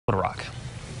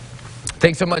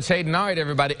Thanks so much, Hayden. All right,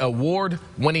 everybody,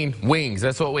 award-winning wings.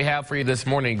 That's what we have for you this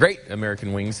morning. Great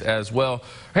American wings as well.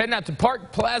 We're heading out to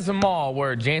Park Plaza Mall,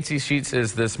 where Jancy Sheets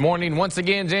is this morning. Once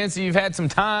again, Jancy, you've had some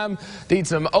time to eat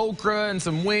some okra and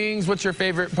some wings. What's your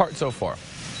favorite part so far?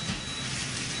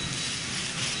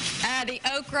 The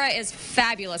okra is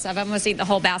fabulous. I've almost eaten the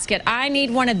whole basket. I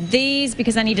need one of these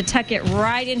because I need to tuck it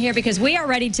right in here because we are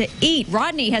ready to eat.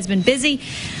 Rodney has been busy.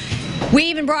 We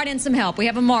even brought in some help. We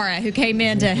have Amara who came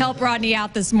in to help Rodney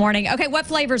out this morning. Okay, what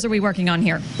flavors are we working on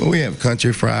here? Well, we have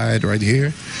country fried right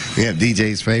here. We have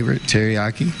DJ's favorite,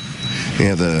 teriyaki. We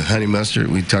have the honey mustard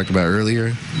we talked about earlier,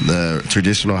 the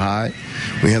traditional hot.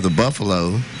 We have the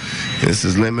buffalo. This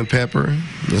is lemon pepper.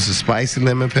 This is spicy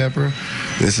lemon pepper.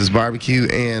 This is barbecue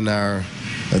and our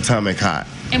atomic hot.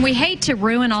 And we hate to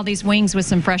ruin all these wings with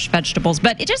some fresh vegetables,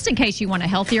 but just in case you want a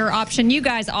healthier option, you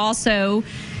guys also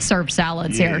serve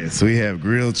salads here. Yes, we have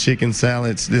grilled chicken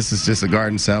salads. This is just a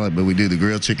garden salad, but we do the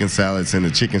grilled chicken salads and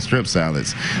the chicken strip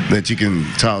salads that you can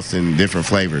toss in different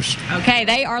flavors. Okay,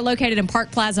 they are located in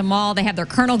Park Plaza Mall. They have their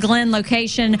Colonel Glenn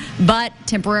location, but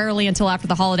temporarily until after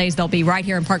the holidays, they'll be right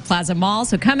here in Park Plaza Mall.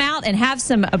 So come out and have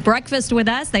some breakfast with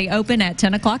us. They open at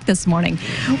 10 o'clock this morning.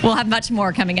 We'll have much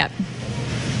more coming up.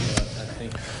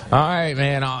 All right,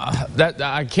 man.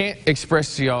 I can't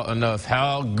express to y'all enough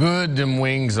how good them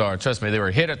wings are. Trust me, they were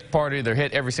a hit at the party. They're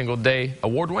hit every single day.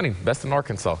 Award-winning. Best in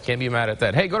Arkansas. Can't be mad at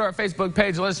that. Hey, go to our Facebook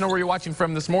page. Let us know where you're watching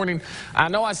from this morning. I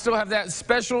know I still have that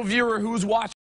special viewer who's watching.